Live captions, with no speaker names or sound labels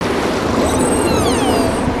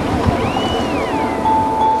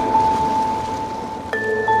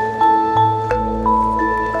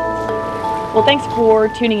Well, thanks for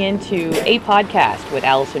tuning in to A Podcast with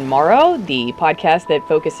Allison Morrow, the podcast that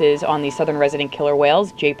focuses on the southern resident killer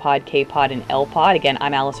whales, J-Pod, K-Pod, and L-Pod. Again,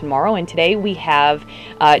 I'm Allison Morrow, and today we have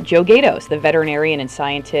Joe Gatos, the veterinarian and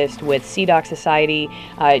scientist with CDOC Society.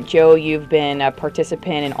 Joe, you've been a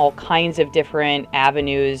participant in all kinds of different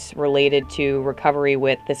avenues related to recovery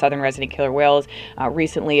with the southern resident killer whales.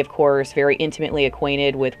 Recently, of course, very intimately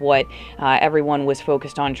acquainted with what everyone was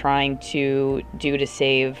focused on trying to do to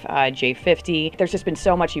save J50. There's just been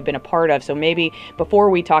so much you've been a part of. So maybe before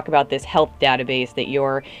we talk about this health database that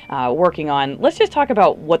you're working on, let's just talk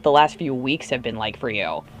about what the last few weeks have been like for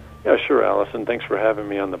you. Yeah, sure, Allison. Thanks for having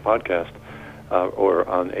me on the podcast, or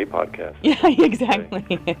on a podcast. Yeah,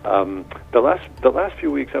 exactly. The last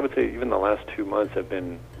few weeks, I would say even the last 2 months have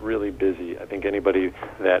been really busy. I think anybody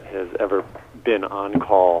that has ever been on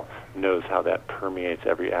call knows how that permeates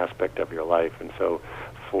every aspect of your life. And so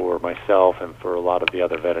for myself and for a lot of the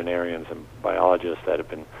other veterinarians and biologists that have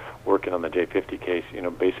been working on the J50 case,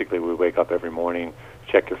 basically we wake up every morning,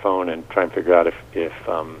 check your phone, and try and figure out if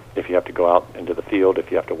you have to go out into the field,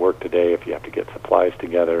 if you have to work today, if you have to get supplies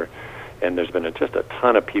together. And there's been just a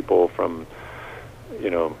ton of people from,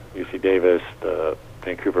 UC Davis, the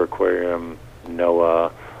Vancouver Aquarium,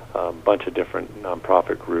 NOAA, a bunch of different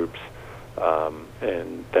nonprofit groups,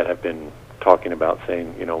 and that have been talking about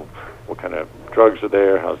saying, what kind of drugs are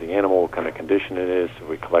there, how's the animal, what kind of condition it is. So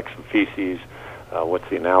we collect some feces, what's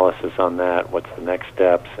the analysis on that, what's the next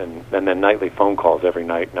steps, and then nightly phone calls every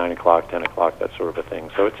night, 9 o'clock, 10 o'clock, that sort of a thing.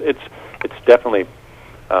 So it's definitely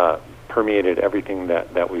permeated everything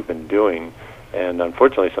that we've been doing. And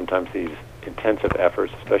unfortunately, sometimes these intensive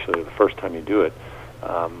efforts, especially the first time you do it,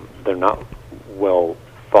 they're not well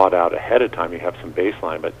thought out ahead of time. You have some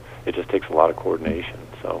baseline, but it just takes a lot of coordination.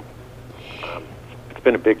 So it's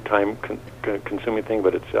been a big time consuming thing,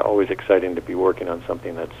 but it's always exciting to be working on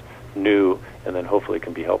something that's new and then hopefully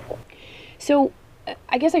can be helpful. So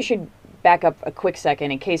I guess I should back up a quick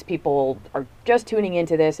second in case people are just tuning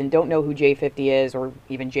into this and don't know who J50 is, or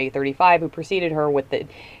even J35, who preceded her with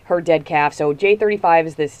her dead calf. So J35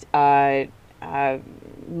 is this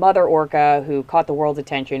mother orca who caught the world's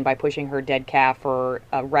attention by pushing her dead calf for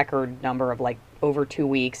a record number of over 2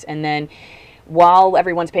 weeks. And then while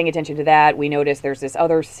everyone's paying attention to that, we notice there's this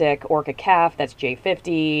other sick orca calf that's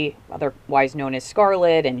J50, otherwise known as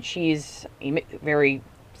Scarlet, and she's very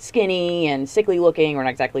skinny and sickly looking. We're not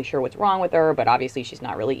exactly sure what's wrong with her, but obviously she's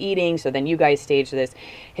not really eating. So then you guys stage this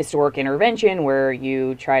historic intervention where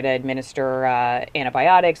you try to administer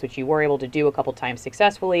antibiotics, which you were able to do a couple times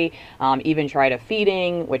successfully, even tried a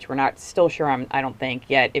feeding, which we're not still sure, I don't think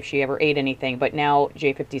yet, if she ever ate anything. But now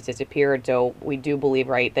J50's disappeared, so we do believe,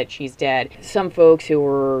 right, that she's dead. Some folks who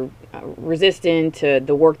were resistant to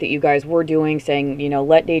the work that you guys were doing, saying,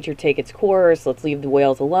 let nature take its course, let's leave the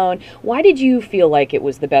whales alone. Why did you feel like it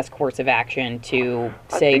was the best course of action to,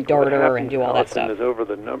 say, dart her and do all that stuff? Is over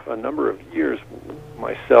a number of years,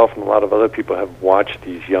 myself and a lot of other people have watched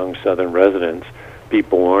these young southern residents be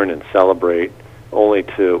born and celebrate, only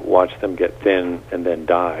to watch them get thin and then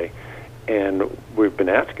die. And we've been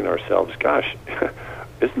asking ourselves, gosh,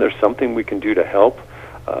 isn't there something we can do to help?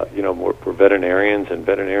 We're veterinarians, and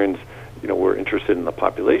veterinarians, we're interested in the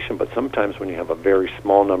population, but sometimes when you have a very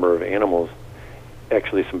small number of animals,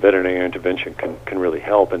 actually some veterinary intervention can really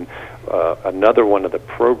help. And another one of the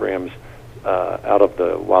programs out of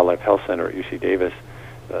the Wildlife Health Center at UC Davis,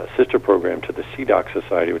 sister program to the CDOC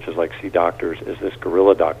Society, which is like Sea Doctors, is this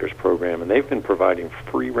Gorilla Doctors program. And they've been providing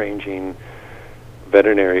free-ranging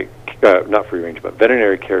veterinary care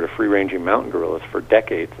to free-ranging mountain gorillas for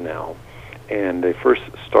decades now. And they first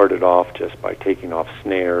started off just by taking off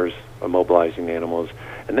snares, immobilizing animals,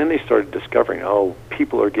 and then they started discovering,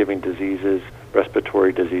 people are giving diseases,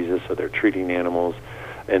 respiratory diseases, so they're treating animals,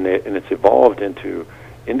 and it's evolved into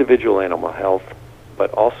individual animal health,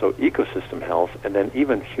 but also ecosystem health, and then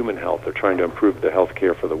even human health. They're trying to improve the health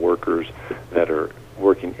care for the workers that are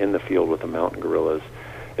working in the field with the mountain gorillas.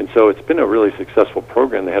 And so it's been a really successful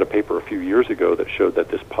program. They had a paper a few years ago that showed that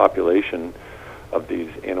this population of these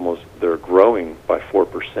animals, they're growing by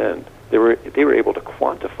 4%. They were able to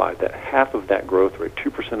quantify that half of that growth rate,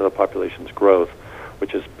 2% of the population's growth,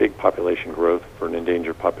 which is big population growth for an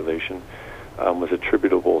endangered population, was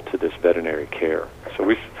attributable to this veterinary care. So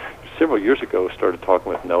we, several years ago, started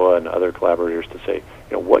talking with NOAA and other collaborators to say,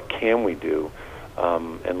 what can we do?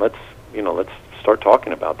 And let's start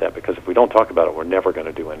talking about that, because if we don't talk about it, we're never going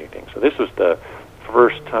to do anything. So this was the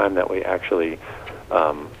first time that we actually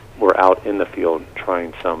were out in the field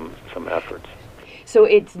trying some efforts. So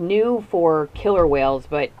it's new for killer whales,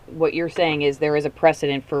 but what you're saying is there is a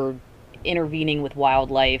precedent for intervening with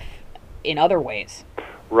wildlife in other ways.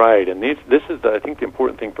 Right, and this is, I think, the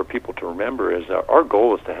important thing for people to remember is our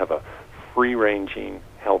goal is to have a free-ranging,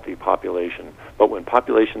 healthy population. But when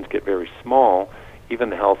populations get very small, even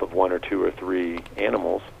the health of one or two or three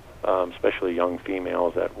animals, especially young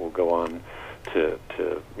females that will go on to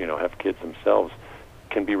have kids themselves,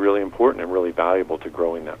 can be really important and really valuable to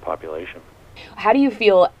growing that population. How do you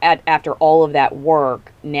feel after all of that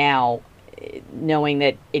work now, knowing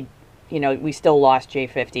that we still lost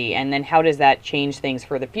J50, and then how does that change things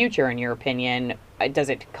for the future, in your opinion? Does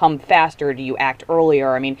it come faster? Do you act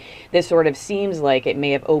earlier? I mean, this sort of seems like it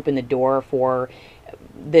may have opened the door for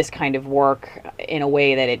this kind of work in a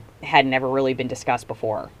way that it had never really been discussed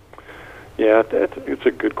before. Yeah, it's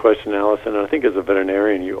a good question, Allison. I think as a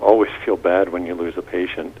veterinarian, you always feel bad when you lose a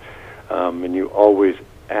patient, and you always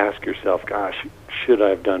ask yourself, gosh, should I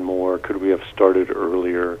have done more? Could we have started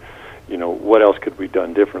earlier? What else could we have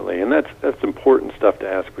done differently? And that's important stuff to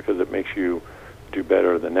ask because it makes you do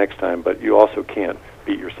better the next time, but you also can't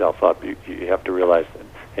beat yourself up. You have to realize that,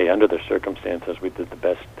 hey, under the circumstances, we did the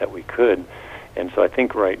best that we could. And so I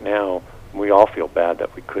think right now, we all feel bad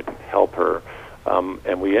that we couldn't help her.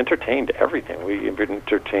 And we entertained everything. We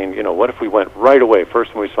entertained, what if we went right away,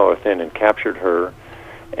 first when we saw her thin, and captured her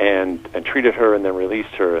and treated her and then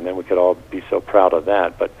released her, and then we could all be so proud of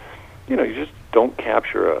that. But, you just don't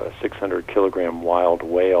capture a 600-kilogram wild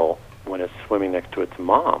whale when it's swimming next to its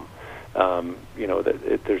mom.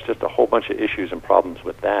 There's just a whole bunch of issues and problems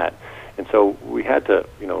with that. And so we had to,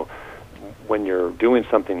 when you're doing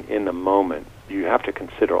something in the moment, you have to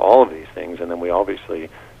consider all of these things, and then we obviously,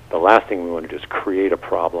 the last thing we want to do is create a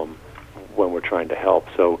problem when we're trying to help.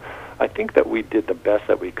 So I think that we did the best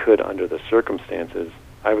that we could under the circumstances.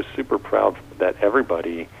 I was super proud that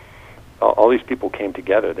everybody, all these people came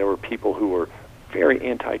together. There were people who were very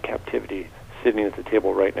anti-captivity sitting at the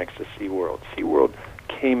table right next to SeaWorld. SeaWorld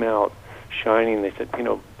came out shining. They said,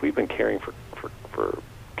 we've been caring for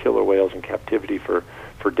killer whales in captivity for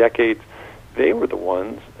decades. They were the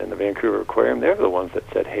ones, in the Vancouver Aquarium, they're the ones that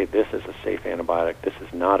said, hey, this is a safe antibiotic. This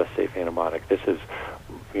is not a safe antibiotic. This is,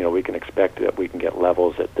 we can expect that we can get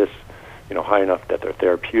levels at this, high enough that they're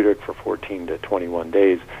therapeutic for 14 to 21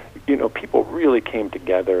 days. People really came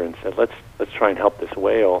together and said, let's try and help this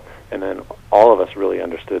whale. And then all of us really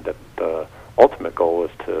understood that the ultimate goal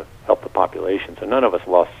was to help the population. So none of us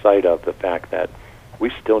lost sight of the fact that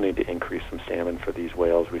we still need to increase some salmon for these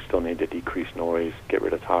whales. We still need to decrease noise, get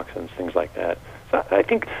rid of toxins, things like that. So I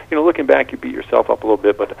think, looking back, you beat yourself up a little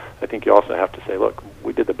bit, but I think you also have to say, look,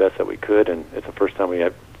 we did the best that we could, and it's the first time we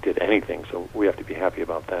did anything, so we have to be happy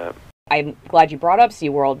about that. I'm glad you brought up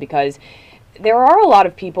SeaWorld because there are a lot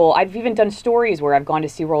of people, I've even done stories where I've gone to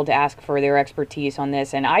SeaWorld to ask for their expertise on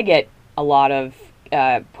this, and I get a lot of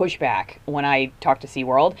pushback when I talk to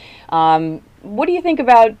SeaWorld. What do you think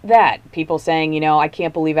about that? People saying, I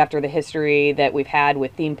can't believe after the history that we've had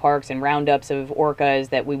with theme parks and roundups of orcas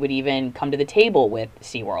that we would even come to the table with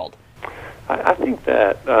SeaWorld. I think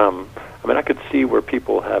that, I could see where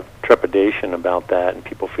people have trepidation about that and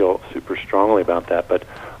people feel super strongly about that, but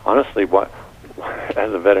honestly,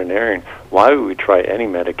 as a veterinarian, why would we try any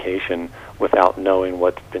medication without knowing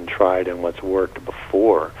what's been tried and what's worked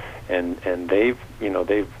before? And they've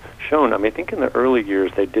shown, I think in the early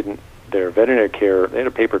years their veterinary care, they had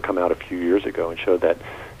a paper come out a few years ago and showed that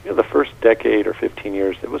the first decade or 15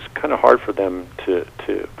 years, it was kind of hard for them to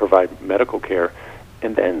provide medical care.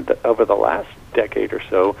 And then over the last decade or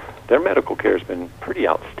so, their medical care has been pretty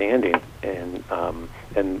outstanding,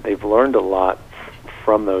 and they've learned a lot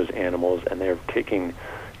from those animals, and they're taking,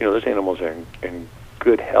 those animals are in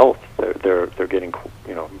good health. They're getting,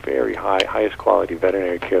 very highest quality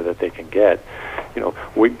veterinary care that they can get.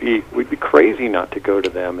 We'd be crazy not to go to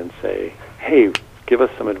them and say, hey, give us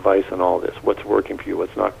some advice on all this. What's working for you?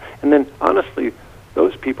 What's not? And then honestly,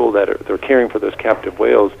 those people they're caring for those captive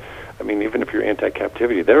whales, even if you're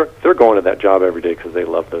anti-captivity, they're going to that job every day because they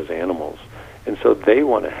love those animals, and so they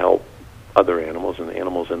want to help other animals and the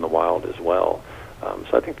animals in the wild as well.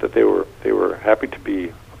 So I think that they were happy to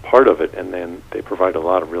be part of it, and then they provide a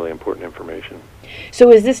lot of really important information.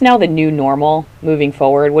 So is this now the new normal moving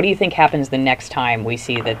forward? What do you think happens the next time we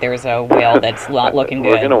see that there's a whale that's not looking good?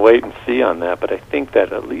 We're going to wait and see on that, but I think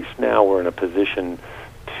that at least now we're in a position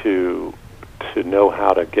to know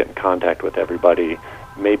how to get in contact with everybody,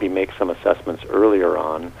 maybe make some assessments earlier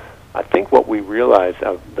on. I think what we realized,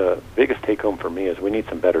 the biggest take-home for me is we need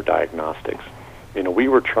some better diagnostics. We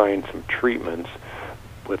were trying some treatments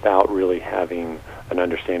without really having an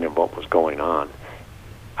understanding of what was going on.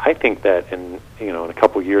 I think that in a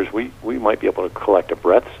couple of years we might be able to collect a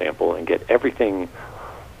breath sample and get everything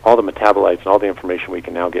all the metabolites and all the information we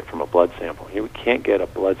can now get from a blood sample. We can't get a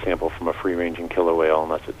blood sample from a free-ranging killer whale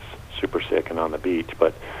unless it's super sick and on the beach,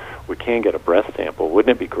 but we can get a breath sample.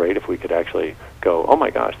 Wouldn't it be great if we could actually go, oh my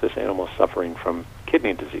gosh, this animal is suffering from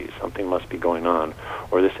kidney disease, something must be going on,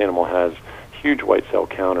 or this animal has huge white cell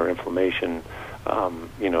count or inflammation,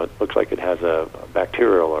 it looks like it has a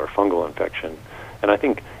bacterial or fungal infection. And I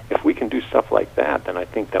think if we can do stuff like that, then I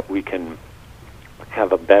think that we can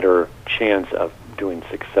have a better chance of doing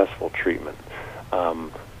successful treatment.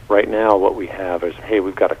 Right now what we have is, hey,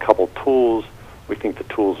 we've got a couple tools. We think the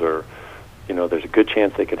tools are, there's a good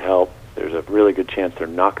chance they could help. There's a really good chance they're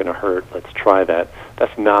not going to hurt. Let's try that.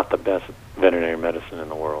 That's not the best veterinary medicine in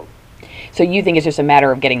the world. So you think it's just a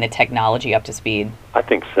matter of getting the technology up to speed? I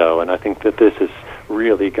think so, and I think that this is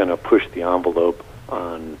really going to push the envelope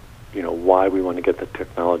on, why we want to get the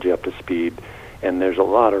technology up to speed. And there's a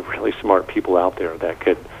lot of really smart people out there that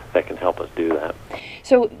can help us do that.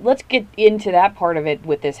 So let's get into that part of it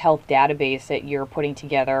with this health database that you're putting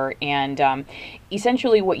together. And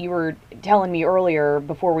essentially what you were telling me earlier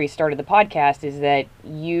before we started the podcast is that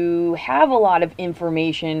you have a lot of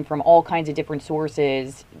information from all kinds of different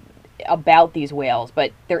sources about these whales,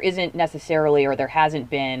 but there isn't necessarily, or there hasn't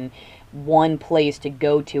been, one place to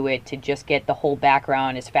go to it to just get the whole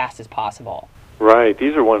background as fast as possible. Right.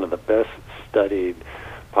 These are one of the best studied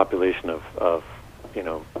population of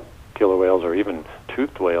killer whales or even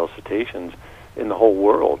toothed whales, cetaceans, in the whole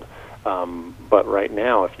world. But right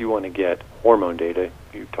now, if you want to get hormone data,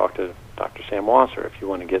 you talk to Dr. Sam Wasser. If you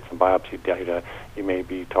want to get some biopsy data, you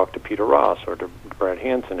maybe talk to Peter Ross or to Brad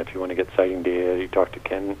Hansen. If you want to get sighting data, you talk to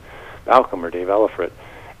Ken Balcom or Dave Ellifrit.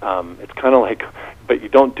 It's kind of like, but you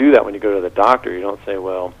don't do that when you go to the doctor. You don't say,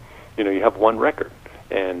 well, you have one record,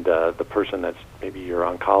 and the person that's maybe your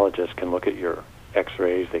oncologist can look at your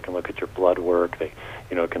x-rays, they can look at your blood work, they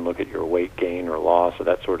can look at your weight gain or loss or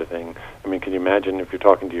that sort of thing. I mean, can you imagine if you're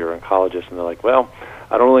talking to your oncologist and they're like, well,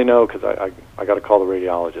 I don't really know because I got to call the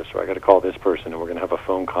radiologist, or I got to call this person, and we're going to have a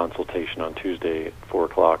phone consultation on Tuesday at 4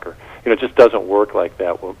 o'clock, or it just doesn't work like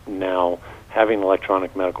that. Well, now having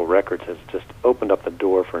electronic medical records has just opened up the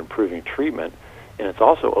door for improving treatment, and it's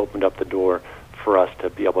also opened up the door for us to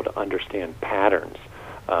be able to understand patterns.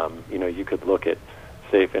 You could look at,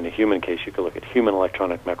 say, if in a human case, you could look at human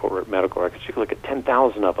electronic medical records. You could look at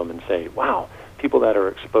 10,000 of them and say, wow, people that are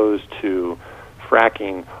exposed to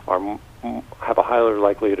fracking have a higher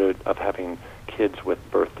likelihood of having kids with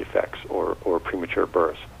birth defects or premature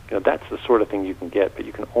births. That's the sort of thing you can get, but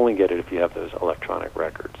you can only get it if you have those electronic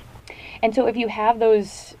records. And so if you have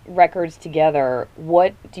those records together,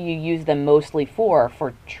 what do you use them mostly for?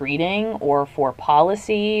 For treating or for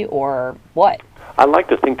policy or what? I like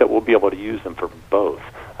to think that we'll be able to use them for both.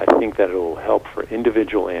 I think that it will help for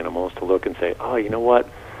individual animals to look and say, oh, you know what?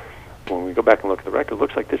 When we go back and look at the record, it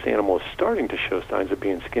looks like this animal is starting to show signs of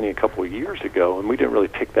being skinny a couple of years ago, and we didn't really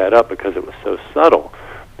pick that up because it was so subtle.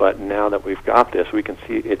 But now that we've got this, we can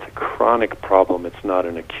see it's a chronic problem. It's not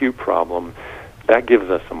an acute problem. That gives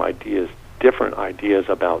us some ideas, different ideas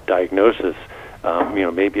about diagnosis.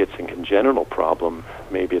 Maybe it's a congenital problem.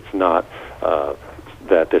 Maybe it's not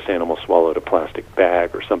that this animal swallowed a plastic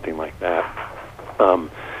bag or something like that.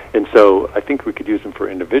 And so I think we could use them for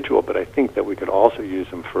individual, but I think that we could also use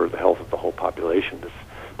them for the health of the whole population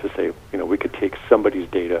to say, we could take somebody's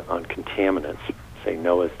data on contaminants, say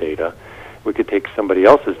NOAA's data. We could take somebody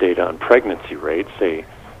else's data on pregnancy rates, say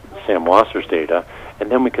Sam Wasser's data,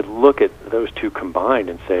 and then we could look at those two combined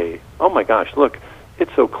and say, oh my gosh, look,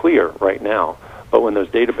 it's so clear right now. But when those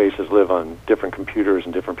databases live on different computers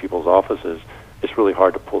and different people's offices, it's really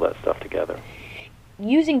hard to pull that stuff together.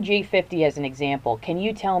 Using G50 as an example, can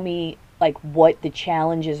you tell me what the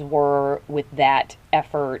challenges were with that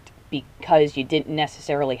effort because you didn't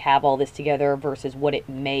necessarily have all this together versus what it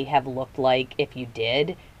may have looked like if you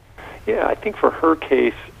did? Yeah, I think for her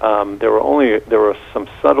case, there were some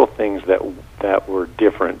subtle things that were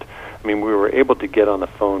different. I mean, we were able to get on the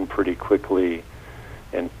phone pretty quickly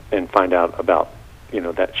and find out about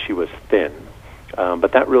that she was thin,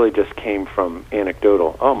 but that really just came from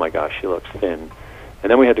anecdotal. Oh my gosh, she looks thin, and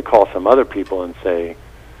then we had to call some other people and say,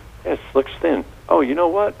 yes, looks thin. Oh, you know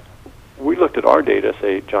what? We looked at our data,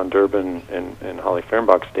 say John Durbin and Holly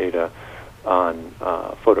Fehrenbach's data on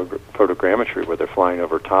photogrammetry, where they're flying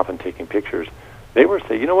over top and taking pictures. They were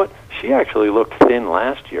saying, you know what, she actually looked thin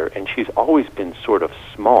last year, and she's always been sort of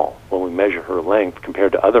small when we measure her length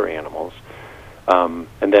compared to other animals.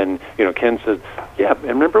 And then, Ken says, yeah, and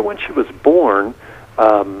remember when she was born,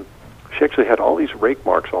 she actually had all these rake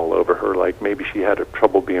marks all over her, like maybe she had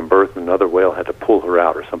trouble being birthed and another whale had to pull her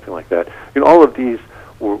out or something like that. All of these,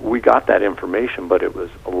 we got that information, but it was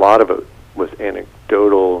a lot of it was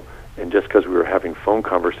anecdotal, and just because we were having phone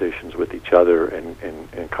conversations with each other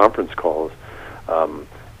and conference calls,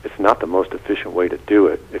 it's not the most efficient way to do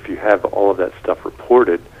it. If you have all of that stuff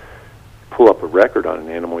reported, pull up a record on an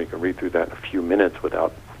animal, you can read through that in a few minutes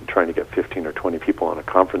without trying to get 15 or 20 people on a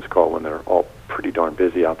conference call when they're all pretty darn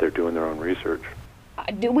busy out there doing their own research.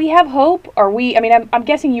 Do we have hope? Are we? I mean, I'm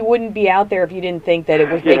guessing you wouldn't be out there if you didn't think that it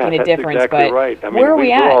was making a difference. Yeah, that's exactly but right. I mean, where are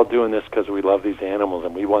we at? We're all doing this because we love these animals,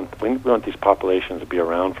 and we want these populations to be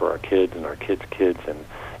around for our kids and our kids' kids and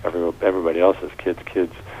everybody else's kids.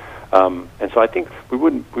 And so I think we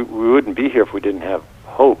wouldn't be here if we didn't have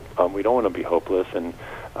hope. We don't want to be hopeless, and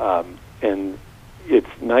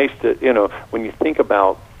it's nice that, you know, when you think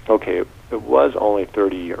about, okay, it was only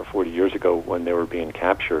 30 or 40 years ago when they were being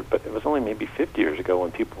captured, but it was only maybe 50 years ago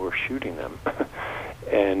when people were shooting them.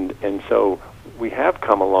 and so we have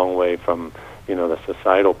come a long way from, you know, the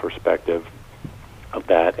societal perspective of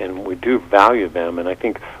that, and we do value them. And I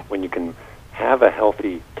think when you can have a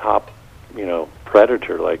healthy top, you know,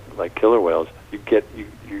 predator like killer whales, you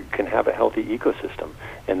can have a healthy ecosystem,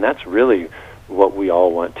 and that's really what we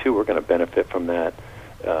all want too. We're going to benefit from that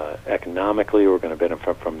economically. We're going to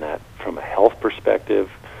benefit from that from a health perspective,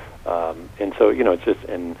 and so, you know, it's just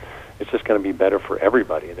going to be better for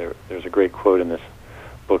everybody. There's a great quote in this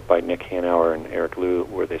book by Nick Hanauer and Eric Liu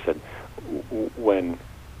where they said, when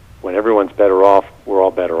everyone's better off, we're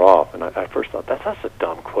all better off. And I first thought, that's a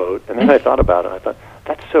dumb quote, and then I thought about it, and I thought,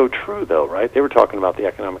 that's so true, though, right? They were talking about the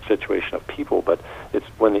economic situation of people, but it's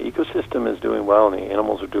when the ecosystem is doing well and the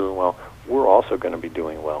animals are doing well, we're also going to be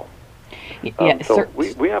doing well. So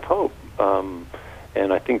we have hope,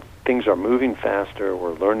 and I think things are moving faster.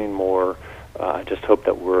 We're learning more. I just hope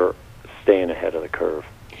that we're staying ahead of the curve.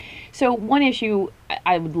 So one issue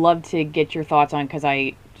I would love to get your thoughts on, because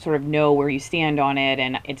I sort of know where you stand on it,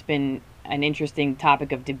 and it's been an interesting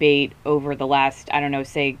topic of debate over the last, I don't know,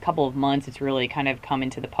 say couple of months. It's really kind of come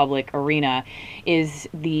into the public arena, is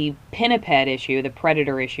the pinniped issue, the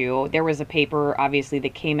predator issue. There was a paper, obviously,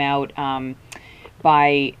 that came out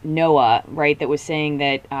by NOAA, right, that was saying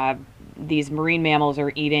that these marine mammals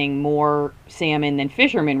are eating more salmon than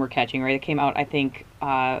fishermen were catching, right? It came out, I think,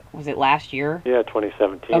 was it last year? Yeah,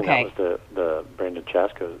 2017. Okay. That was the Brandon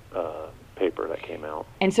Chasko paper that came out.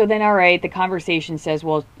 And so then, all right, the conversation says,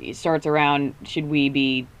 well, it starts around, should we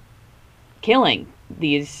be killing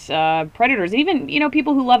these predators? Even, you know,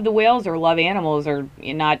 people who love the whales or love animals are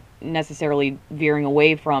not necessarily veering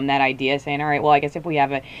away from that idea, saying, all right, well, I guess if we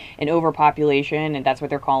have an overpopulation, and that's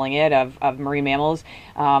what they're calling it, of marine mammals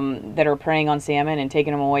that are preying on salmon and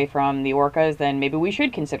taking them away from the orcas, then maybe we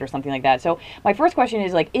should consider something like that. So my first question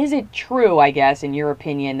is, like, is it true, I guess, in your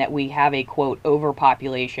opinion, that we have a, quote,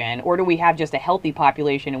 overpopulation, or do we have just a healthy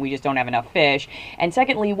population and we just don't have enough fish? And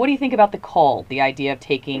secondly, what do you think about the cull, the idea of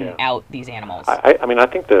taking out these animals? I mean, I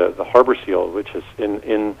think the harbor seal, which is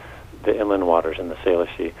in the inland waters in the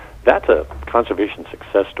Salish Sea, that's a conservation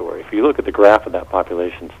success story. If you look at the graph of that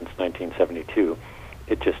population since 1972,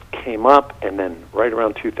 it just came up, and then right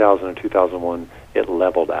around 2000 and 2001, it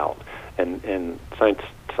leveled out. And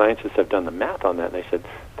scientists have done the math on that, and they said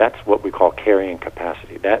that's what we call carrying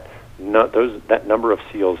capacity. That number of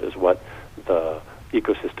seals is what the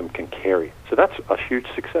ecosystem can carry. So that's a huge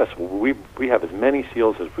success. We have as many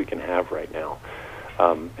seals as we can have right now.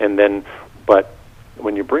 But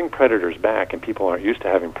when you bring predators back and people aren't used to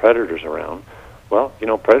having predators around, well, you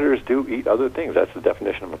know, predators do eat other things. That's the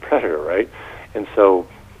definition of a predator, right? And so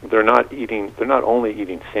they're not only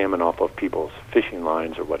eating salmon off of people's fishing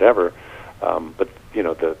lines or whatever, but, you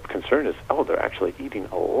know, the concern is, they're actually eating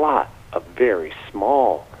a lot of very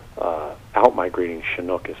small out-migrating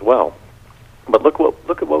Chinook as well. But look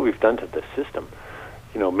at what we've done to the system.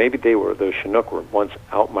 You know, maybe those Chinook were once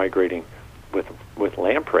out-migrating with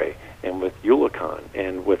lamprey and with eulachon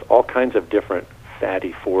and with all kinds of different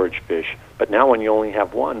fatty forage fish. But now when you only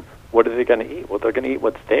have one, what are they going to eat? Well, they're going to eat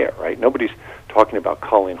what's there, right? Nobody's talking about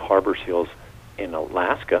culling harbor seals in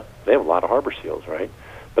Alaska. They have a lot of harbor seals, right?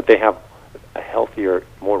 But they have a healthier,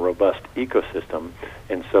 more robust ecosystem,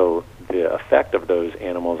 and so the effect of those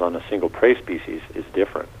animals on a single prey species is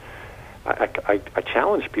different. I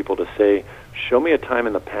challenge people to say, show me a time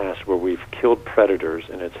in the past where we've killed predators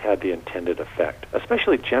and it's had the intended effect,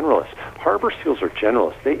 especially generalists. Harbor seals are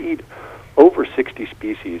generalists. They eat over 60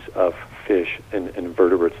 species of fish and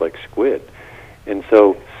invertebrates like squid. And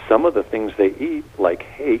so some of the things they eat, like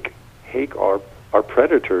hake are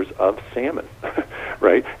predators of salmon,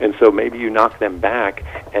 right? And so maybe you knock them back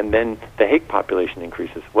and then the hake population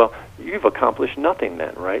increases. Well, you've accomplished nothing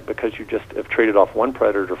then, right? Because you just have traded off one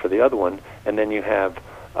predator for the other one, and then you have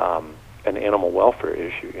an animal welfare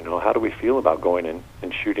issue. You know, how do we feel about going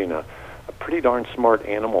and shooting a pretty darn smart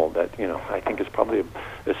animal that, I think is probably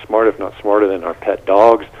as smart, if not smarter, than our pet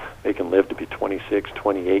dogs. They can live to be 26,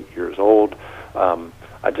 28 years old.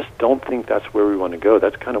 I just don't think that's where we want to go.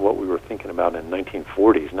 That's kind of what we were thinking about in the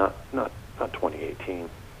 1940s, not 2018.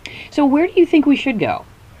 So where do you think we should go?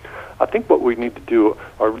 I think what we need to do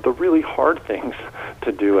are the really hard things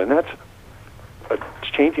to do, and that's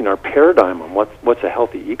changing our paradigm on what's a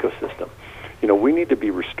healthy ecosystem. We need to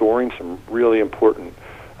be restoring some really important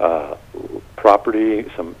property,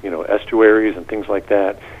 some estuaries and things like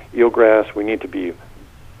that. Eelgrass. We need to be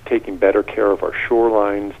taking better care of our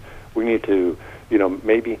shorelines. We need to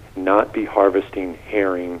maybe not be harvesting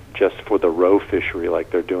herring just for the roe fishery like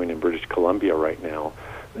they're doing in British Columbia right now.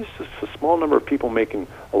 There's just a small number of people making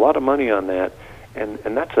a lot of money on that, and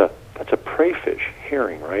that's a prey fish,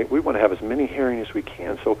 herring, right? We want to have as many herring as we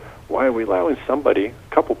can. So why are we allowing a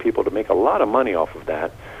couple people, to make a lot of money off of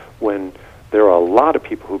that when there are a lot of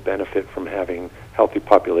people who benefit from having healthy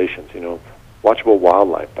populations? Watchable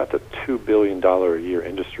wildlife, that's a $2 billion a year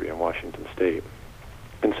industry in Washington State.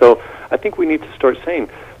 And so I think we need to start saying,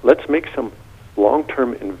 let's make some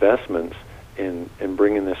long-term investments in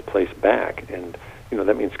bringing this place back. And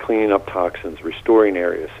that means cleaning up toxins, restoring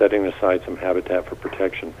areas, setting aside some habitat for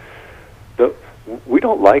protection. We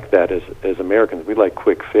don't like that as Americans. We like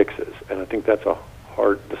quick fixes, and I think that's a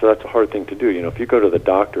hard thing to do. If you go to the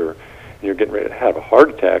doctor and you're getting ready to have a heart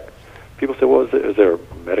attack, people say, well, is there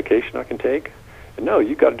a medication I can take? And no,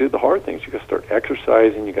 you got to do the hard things. You got to start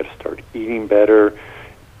exercising. You got to start eating better.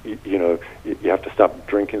 You have to stop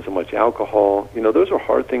drinking so much alcohol. Those are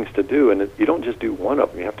hard things to do, and you don't just do one of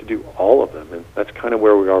them. You have to do all of them, and that's kind of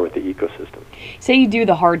where we are with the ecosystem. Say you do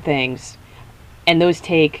the hard things, and those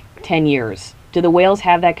take 10 years. Do the whales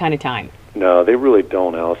have that kind of time? No, they really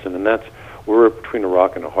don't, Allison, and we're between a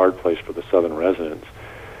rock and a hard place for the southern residents.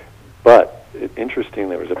 But interesting,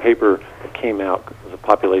 there was a paper that came out, it was a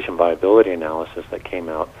population viability analysis that came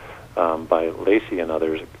out by Lacey and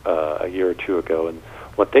others a year or two ago, and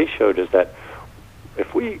what they showed is that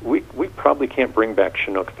if we probably can't bring back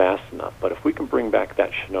Chinook fast enough, but if we can bring back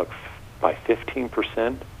that Chinook by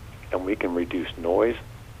 15% and we can reduce noise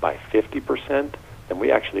by 50%, then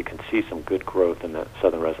we actually can see some good growth in that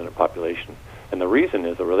southern resident population. And the reason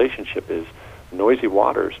is the relationship is noisy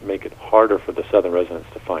waters make it harder for the southern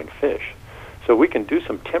residents to find fish. So we can do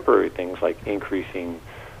some temporary things like increasing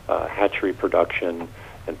hatchery production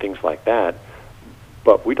and things like that,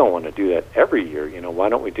 but we don't want to do that every year. Why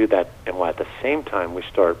don't we do that, and at the same time we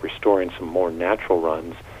start restoring some more natural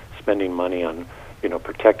runs, spending money on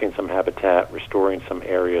protecting some habitat, restoring some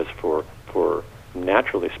areas for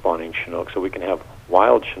naturally spawning Chinook, so we can have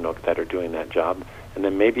wild Chinook that are doing that job, and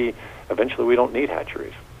then maybe eventually we don't need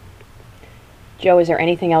hatcheries. Joe, is there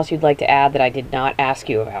anything else you'd like to add that I did not ask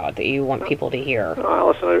you about that you want people to hear? No,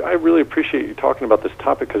 Allison, I really appreciate you talking about this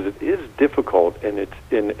topic because it is difficult and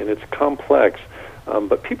it's complex.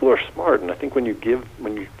 But people are smart, and I think when you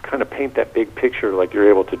kind of paint that big picture like you're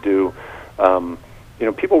able to do,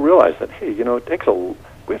 people realize that, hey,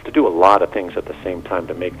 we have to do a lot of things at the same time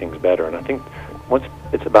to make things better. And I think once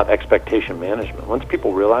it's about expectation management, once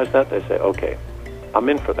people realize that, they say, okay, I'm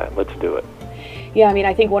in for that. Let's do it. Yeah,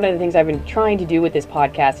 I think one of the things I've been trying to do with this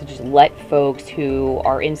podcast is just let folks who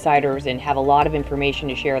are insiders and have a lot of information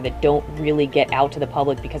to share that don't really get out to the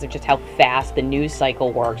public because of just how fast the news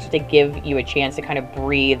cycle works, to give you a chance to kind of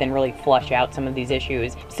breathe and really flush out some of these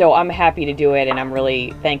issues. So I'm happy to do it, and I'm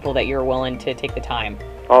really thankful that you're willing to take the time.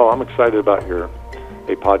 Oh, I'm excited about a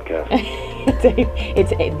podcast. it's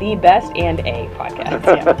the best and a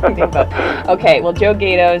podcast. Yeah. Okay, well, Joe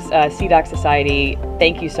Gatos, CDOC Society,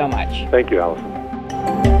 thank you so much. Thank you, Allison.